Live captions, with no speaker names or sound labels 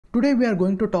Today we are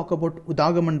going to talk about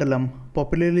Udagamandalam,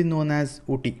 popularly known as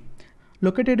Ooty.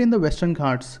 Located in the Western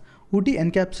Ghats, Ooty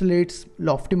encapsulates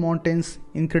lofty mountains,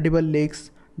 incredible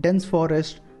lakes, dense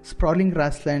forest, sprawling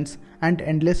grasslands, and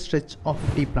endless stretch of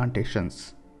tea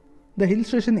plantations. The hill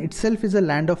station itself is a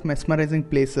land of mesmerizing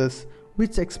places,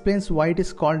 which explains why it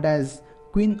is called as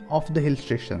Queen of the Hill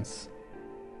Stations.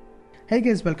 Hey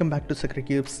guys, welcome back to Sakri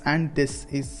Cubes, and this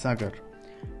is Sagar.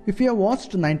 If you have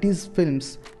watched 90s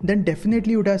films, then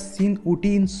definitely you would have seen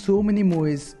Ooty in so many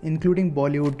movies, including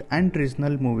Bollywood and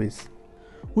regional movies.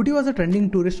 Ooty was a trending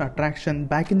tourist attraction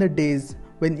back in the days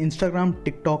when Instagram,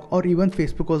 TikTok or even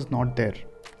Facebook was not there.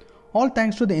 All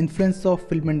thanks to the influence of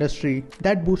film industry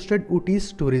that boosted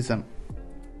Ooty's tourism.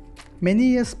 Many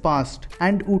years passed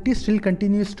and Ooty still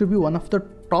continues to be one of the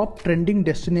top trending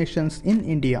destinations in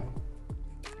India.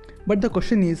 But the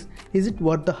question is it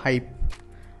worth the hype?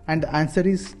 And the answer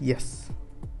is yes.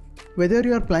 Whether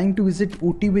you are planning to visit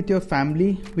Ooty with your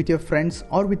family, with your friends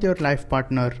or with your life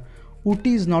partner,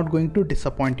 Ooty is not going to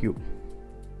disappoint you.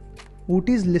 Ooty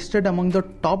is listed among the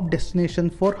top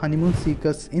destinations for honeymoon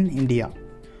seekers in India.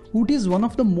 Ooty is one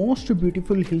of the most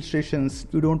beautiful hill stations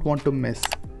you don't want to miss.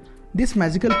 This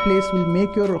magical place will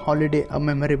make your holiday a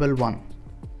memorable one.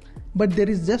 But there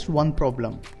is just one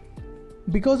problem.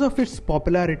 Because of its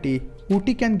popularity,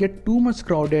 Ooty can get too much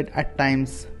crowded at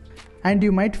times, and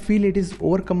you might feel it is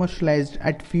over-commercialized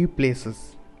at few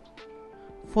places.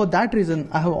 For that reason,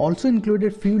 I have also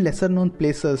included few lesser known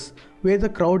places where the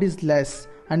crowd is less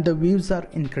and the views are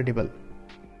incredible.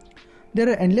 There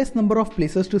are endless number of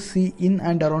places to see in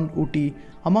and around Ooty,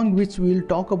 among which we will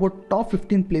talk about top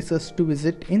 15 places to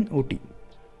visit in Ooty.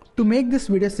 To make this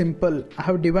video simple, I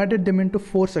have divided them into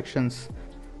 4 sections.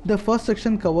 The first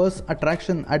section covers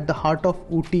attraction at the heart of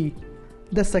Ooty.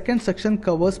 The second section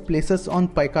covers places on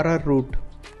Paikara route.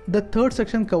 The third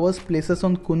section covers places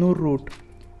on Coonoor route.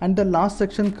 And the last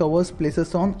section covers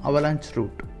places on Avalanche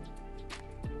route.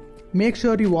 Make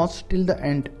sure you watch till the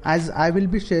end, as I will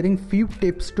be sharing few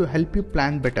tips to help you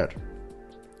plan better.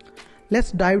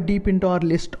 Let's dive deep into our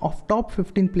list of top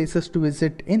 15 places to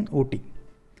visit in Ooty.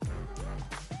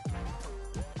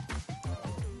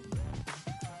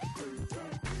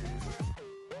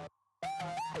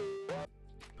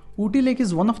 Ooty Lake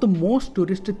is one of the most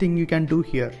touristy thing you can do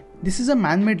here. This is a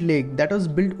man-made lake that was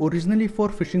built originally for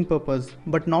fishing purpose,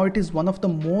 but now it is one of the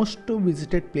most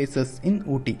visited places in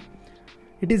Ooty.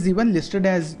 It is even listed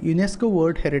as UNESCO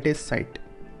World Heritage Site.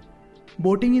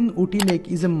 Boating in Ooty Lake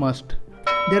is a must.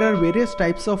 There are various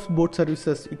types of boat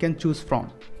services you can choose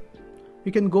from.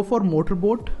 You can go for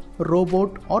motorboat,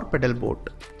 rowboat or pedal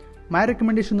boat. My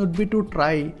recommendation would be to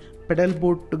try pedal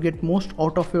boat to get most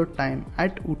out of your time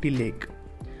at Ooty Lake.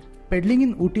 Paddling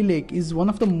in Ooty Lake is one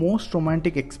of the most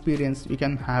romantic experience you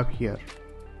can have here.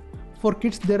 For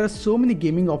kids, there are so many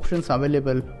gaming options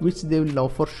available which they will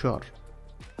love for sure.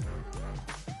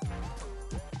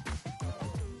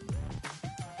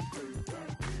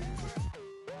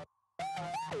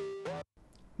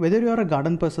 Whether you are a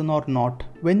garden person or not,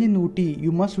 when in Ooty,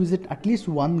 you must visit at least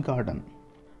one garden.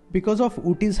 Because of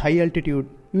Ooty's high altitude,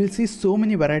 you will see so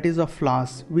many varieties of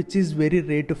flowers which is very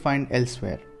rare to find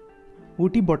elsewhere.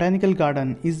 Ooty Botanical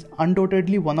Garden is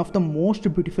undoubtedly one of the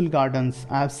most beautiful gardens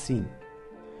I have seen.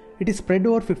 It is spread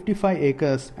over 55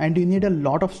 acres and you need a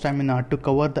lot of stamina to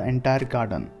cover the entire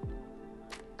garden.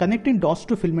 Connecting dots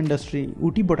to film industry,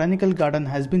 Ooty Botanical Garden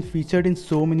has been featured in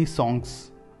so many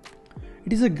songs.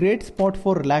 It is a great spot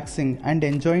for relaxing and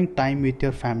enjoying time with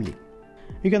your family.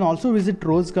 You can also visit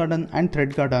Rose Garden and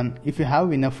Thread Garden if you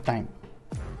have enough time.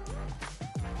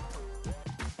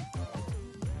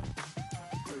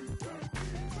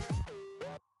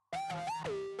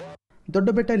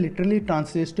 Doddabetta literally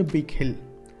translates to big hill.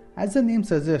 As the name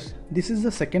suggests, this is the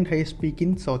second highest peak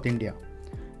in South India.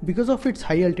 Because of its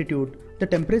high altitude, the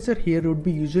temperature here would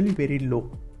be usually very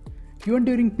low. Even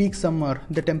during peak summer,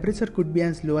 the temperature could be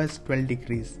as low as 12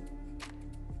 degrees.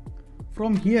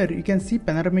 From here, you can see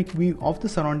panoramic view of the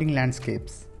surrounding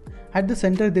landscapes. At the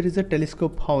center, there is a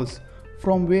telescope house,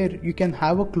 from where you can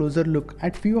have a closer look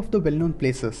at few of the well-known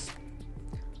places.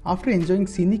 After enjoying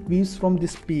scenic views from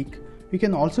this peak, you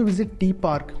can also visit Tea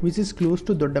Park, which is close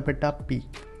to Doddabetta Peak.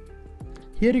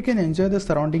 Here you can enjoy the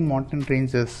surrounding mountain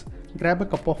ranges, grab a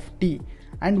cup of tea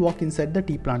and walk inside the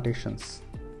tea plantations.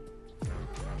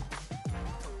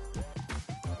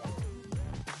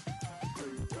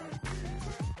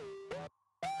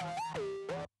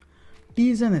 Tea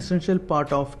is an essential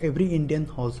part of every Indian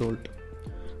household.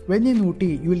 When in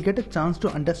Ooty, you will get a chance to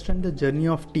understand the journey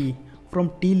of tea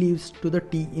from tea leaves to the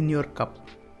tea in your cup.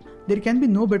 There can be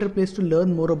no better place to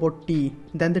learn more about tea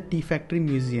than the Tea Factory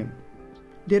Museum.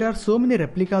 There are so many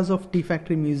replicas of tea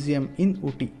factory museum in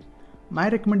Ooty. My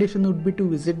recommendation would be to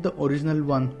visit the original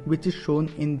one which is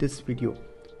shown in this video.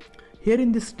 Here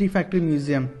in this tea factory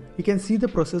museum, you can see the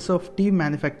process of tea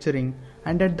manufacturing,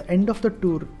 and at the end of the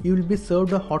tour, you will be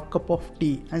served a hot cup of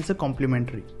tea as a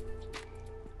complimentary.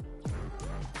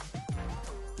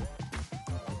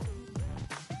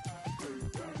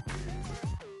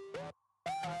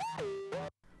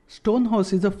 Stone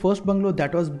House is the first bungalow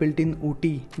that was built in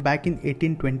Ooty back in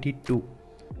 1822.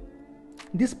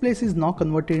 This place is now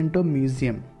converted into a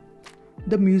museum.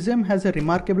 The museum has a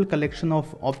remarkable collection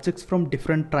of objects from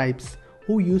different tribes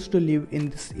who used to live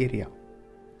in this area.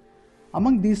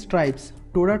 Among these tribes,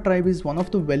 Toda tribe is one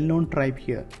of the well-known tribe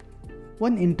here.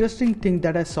 One interesting thing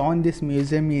that I saw in this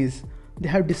museum is they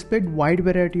have displayed wide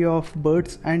variety of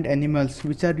birds and animals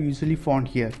which are usually found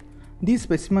here. These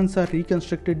specimens are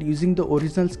reconstructed using the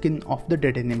original skin of the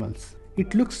dead animals.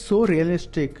 It looks so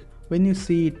realistic when you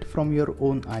see it from your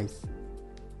own eyes.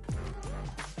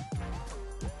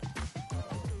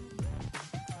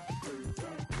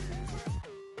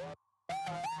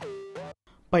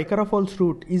 Paikara Falls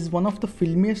route is one of the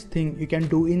filmiest thing you can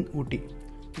do in Ooty.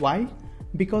 Why?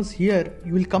 Because here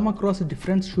you will come across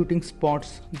different shooting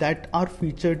spots that are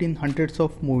featured in hundreds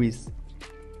of movies.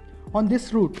 On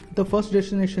this route, the first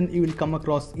destination you will come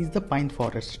across is the pine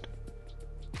forest.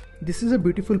 This is a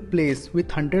beautiful place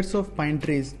with hundreds of pine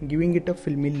trees giving it a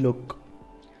filmy look.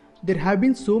 There have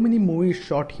been so many movies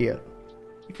shot here.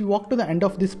 If you walk to the end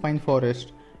of this pine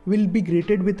forest, you will be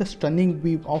greeted with a stunning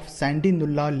view of sandy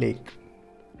Nulla Lake.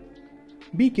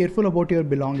 Be careful about your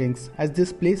belongings as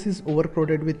this place is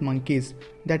overcrowded with monkeys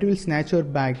that will snatch your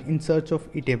bag in search of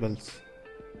eatables.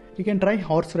 You can try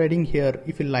horse riding here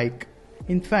if you like.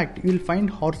 In fact, you will find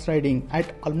horse riding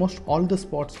at almost all the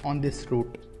spots on this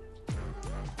route.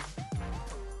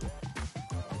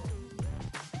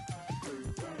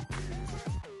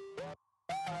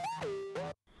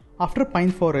 After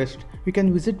Pine Forest, you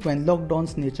can visit Wenlock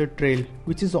Downs Nature Trail,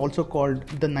 which is also called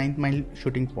the 9th Mile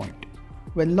Shooting Point.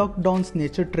 Wenlock Downs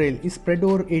Nature Trail is spread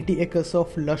over 80 acres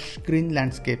of lush green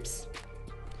landscapes.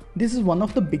 This is one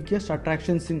of the biggest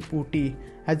attractions in Ooty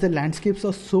as the landscapes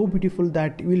are so beautiful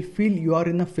that you will feel you are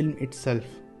in a film itself.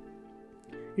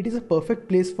 It is a perfect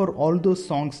place for all those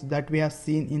songs that we have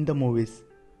seen in the movies.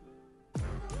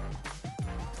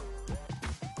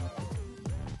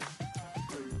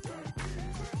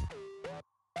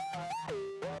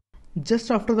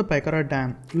 Just after the Paikara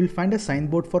Dam, you will find a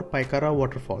signboard for Paikara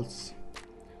waterfalls.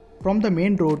 From the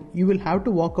main road, you will have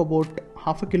to walk about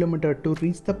half a kilometer to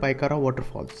reach the Paikara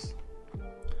waterfalls.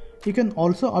 You can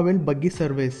also avail buggy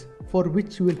service, for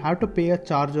which you will have to pay a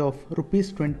charge of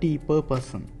Rs 20 per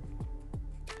person.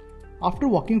 After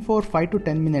walking for 5 to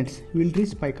 10 minutes, you will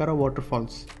reach Paikara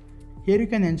waterfalls. Here you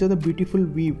can enjoy the beautiful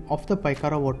view of the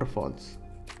Paikara waterfalls.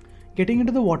 Getting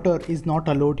into the water is not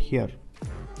allowed here.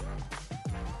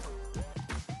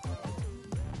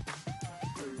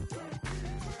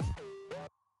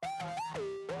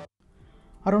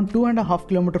 Around 2.5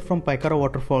 km from Paikara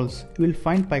waterfalls, you will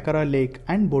find Paikara Lake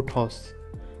and Boat House.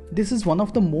 This is one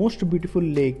of the most beautiful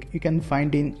lake you can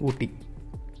find in Ooty.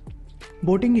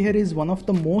 Boating here is one of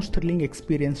the most thrilling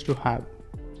experience to have.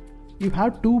 You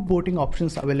have two boating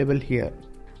options available here.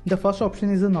 The first option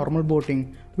is a normal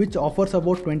boating, which offers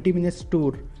about 20 minutes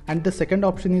tour, and the second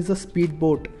option is a speed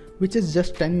boat, which is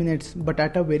just 10 minutes but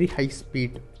at a very high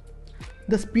speed.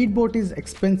 The speed boat is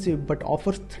expensive but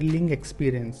offers thrilling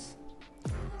experience.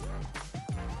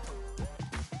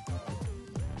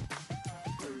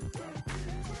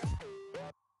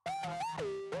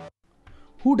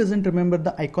 Who doesn't remember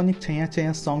the iconic Chaya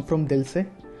Chaya song from Dil Se?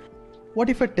 What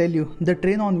if I tell you the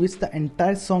train on which the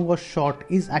entire song was shot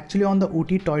is actually on the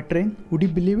Ooty toy train? Would you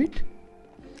believe it?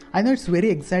 I know it's very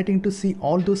exciting to see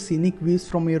all those scenic views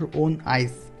from your own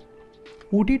eyes.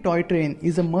 Ooty toy train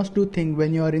is a must-do thing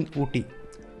when you are in Ooty.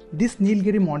 This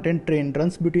Nilgiri mountain train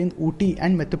runs between Ooty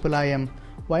and Mettupalayam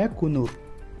via Coonoor.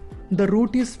 The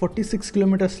route is 46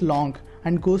 km long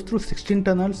and goes through 16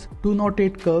 tunnels,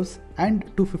 208 curves and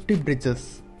 250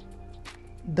 bridges.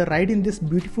 The ride in this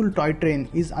beautiful toy train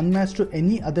is unmatched to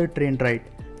any other train ride.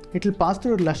 It will pass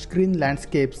through lush green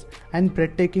landscapes and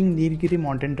breathtaking Nilgiri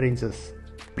mountain ranges.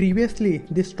 Previously,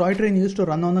 this toy train used to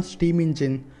run on a steam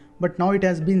engine, but now it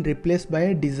has been replaced by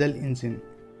a diesel engine.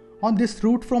 On this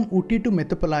route from Ooty to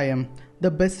Mettupalayam,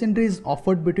 the best entry is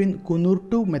offered between Coonoor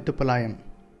to Mettupalayam.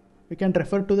 You can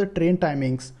refer to the train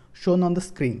timings shown on the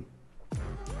screen.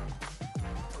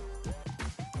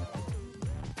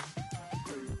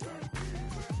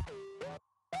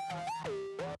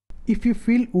 If you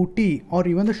feel Ooty or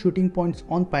even the shooting points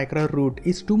on Paikara route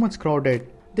is too much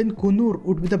crowded, then Coonoor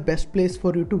would be the best place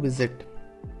for you to visit.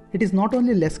 It is not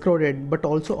only less crowded but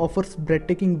also offers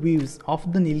breathtaking views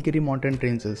of the Nilgiris mountain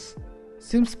ranges.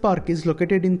 Sims Park is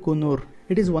located in Coonoor.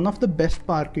 It is one of the best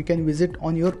parks you can visit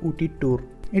on your Ooty tour.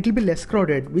 It will be less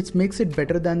crowded, which makes it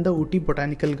better than the Ooty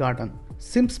Botanical Garden.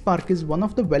 Sims Park is one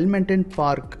of the well-maintained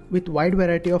park with wide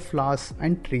variety of flowers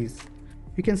and trees.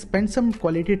 You can spend some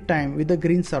quality time with the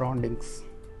green surroundings.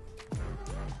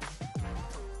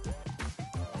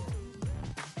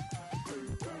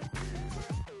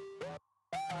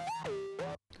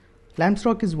 Lamb's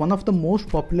Rock is one of the most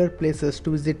popular places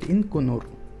to visit in Coonoor.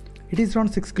 It is around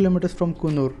 6 km from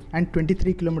Coonoor and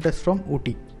 23 km from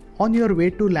Ooty. On your way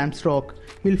to Lamb's Rock,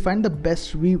 you will find the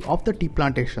best view of the tea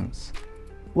plantations.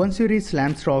 Once you reach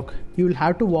Lamb's Rock, you will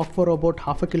have to walk for about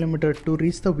half a kilometer to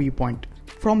reach the viewpoint.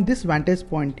 From this vantage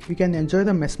point, you can enjoy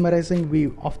the mesmerizing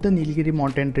view of the Nilgiris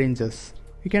mountain ranges.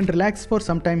 You can relax for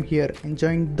some time here,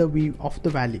 enjoying the view of the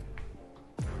valley.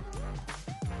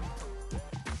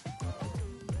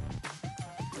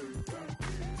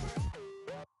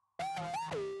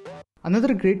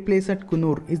 Another great place at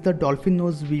Coonoor is the Dolphin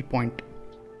Nose viewpoint.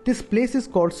 This place is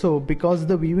called so because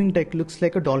the viewing deck looks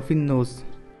like a dolphin nose.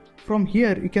 From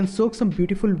here you can soak some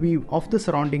beautiful view of the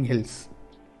surrounding hills.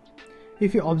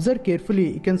 If you observe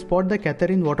carefully, you can spot the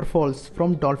Catherine waterfalls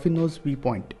from Dolphin Nose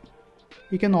viewpoint.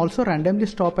 You can also randomly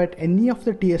stop at any of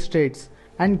the tea estates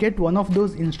and get one of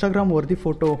those Instagram worthy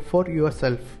photo for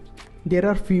yourself. There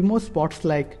are few more spots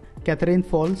like Catherine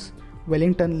Falls,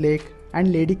 Wellington Lake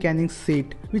and Lady Canning's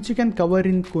Seat, which you can cover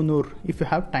in Coonoor if you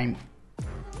have time.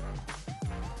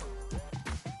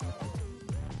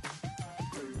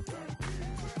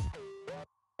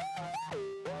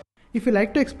 If you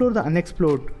like to explore the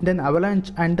unexplored, then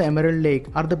Avalanche and the Emerald Lake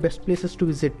are the best places to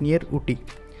visit near Ooty.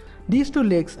 These two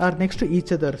lakes are next to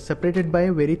each other, separated by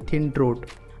a very thin road.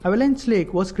 Avalanche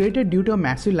Lake was created due to a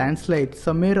massive landslide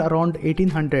somewhere around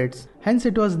 1800s, hence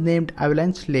it was named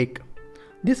Avalanche Lake.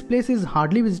 This place is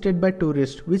hardly visited by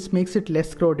tourists, which makes it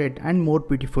less crowded and more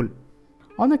beautiful.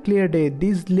 On a clear day,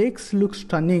 these lakes look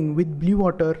stunning with blue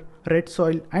water, red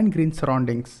soil and green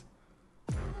surroundings.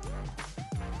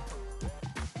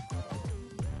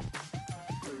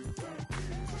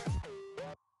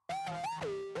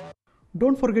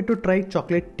 Don't forget to try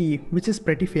chocolate tea, which is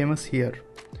pretty famous here.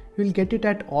 You will get it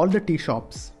at all the tea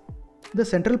shops. The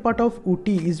central part of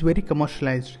Ooty is very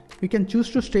commercialized. You can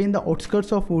choose to stay in the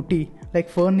outskirts of Ooty like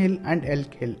Fern Hill and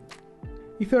Elk Hill.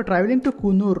 If you are traveling to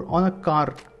Coonoor on a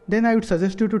car, then I would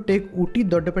suggest you to take Ooty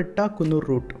Doddapetta Coonoor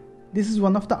route. This is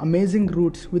one of the amazing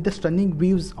routes with the stunning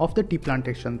views of the tea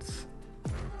plantations.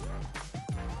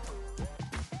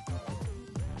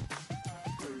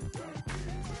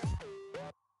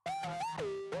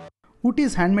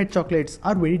 Ooty's handmade chocolates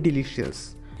are very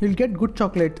delicious. You'll get good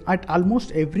chocolate at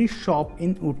almost every shop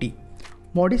in Ooty.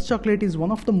 Modi's Chocolate is one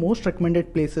of the most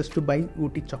recommended places to buy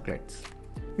Ooty chocolates.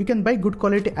 You can buy good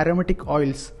quality aromatic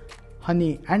oils,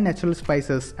 honey and natural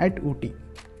spices at Ooty.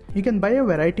 You can buy a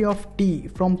variety of tea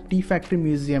from Tea Factory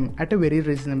Museum at a very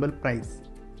reasonable price.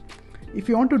 If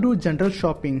you want to do general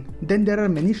shopping, then there are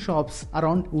many shops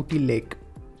around Ooty Lake.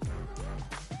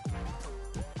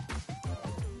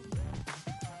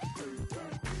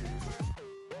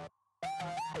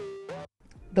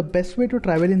 The best way to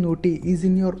travel in Ooty is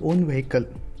in your own vehicle.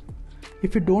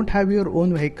 If you don't have your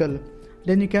own vehicle,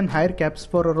 then you can hire cabs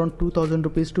for around 2000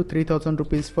 rupees to 3000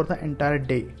 rupees for the entire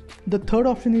day. The third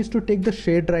option is to take the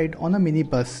shared ride on a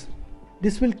minibus.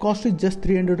 This will cost you just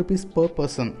 300 rupees per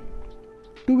person.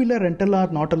 Two-wheeler rental are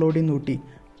not allowed in Ooty,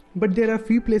 but there are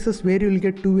few places where you will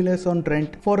get two-wheelers on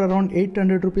rent for around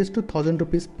 800 rupees to 1000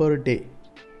 rupees per day.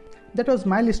 That was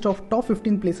my list of top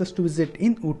 15 places to visit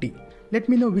in Ooty. Let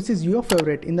me know which is your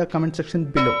favorite in the comment section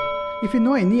below. If you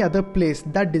know any other place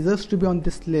that deserves to be on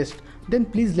this list, then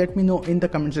please let me know in the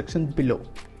comment section below.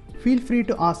 Feel free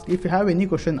to ask if you have any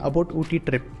question about Ooty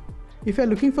trip. If you are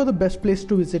looking for the best place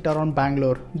to visit around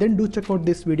Bangalore, then do check out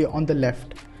this video on the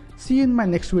left. See you in my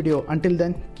next video. Until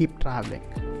then, keep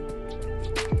traveling.